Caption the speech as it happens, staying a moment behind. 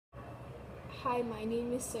Hi, my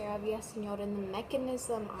name is Sarah Villaseñor, and the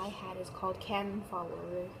mechanism I had is called cannon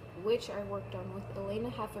follower, which I worked on with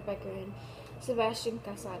Elena Haferbecker and Sebastian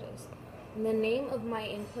Casares. And the name of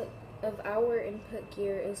our input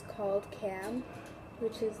gear is called cam,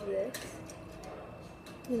 which is this.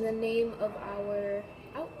 And the name of our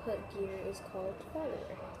output gear is called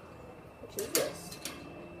follower, which is this.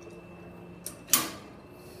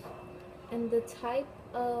 And the type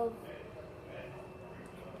of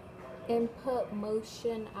input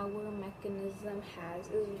motion our mechanism has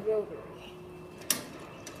is rotary.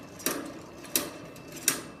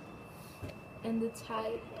 And the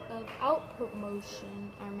type of output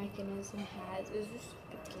motion our mechanism has is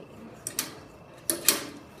reciprocating.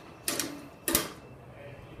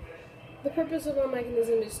 The purpose of our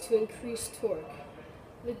mechanism is to increase torque.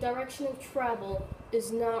 The direction of travel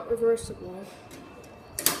is not reversible,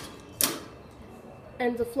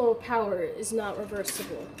 and the flow of power is not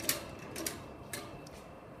reversible.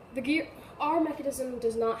 Our mechanism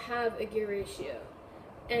does not have a gear ratio,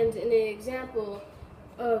 and an example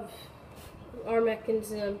of our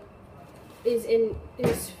mechanism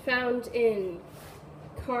is found in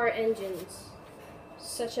car engines,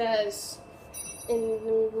 such as in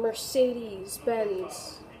the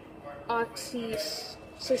Mercedes-Benz Oxy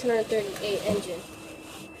 638 engine.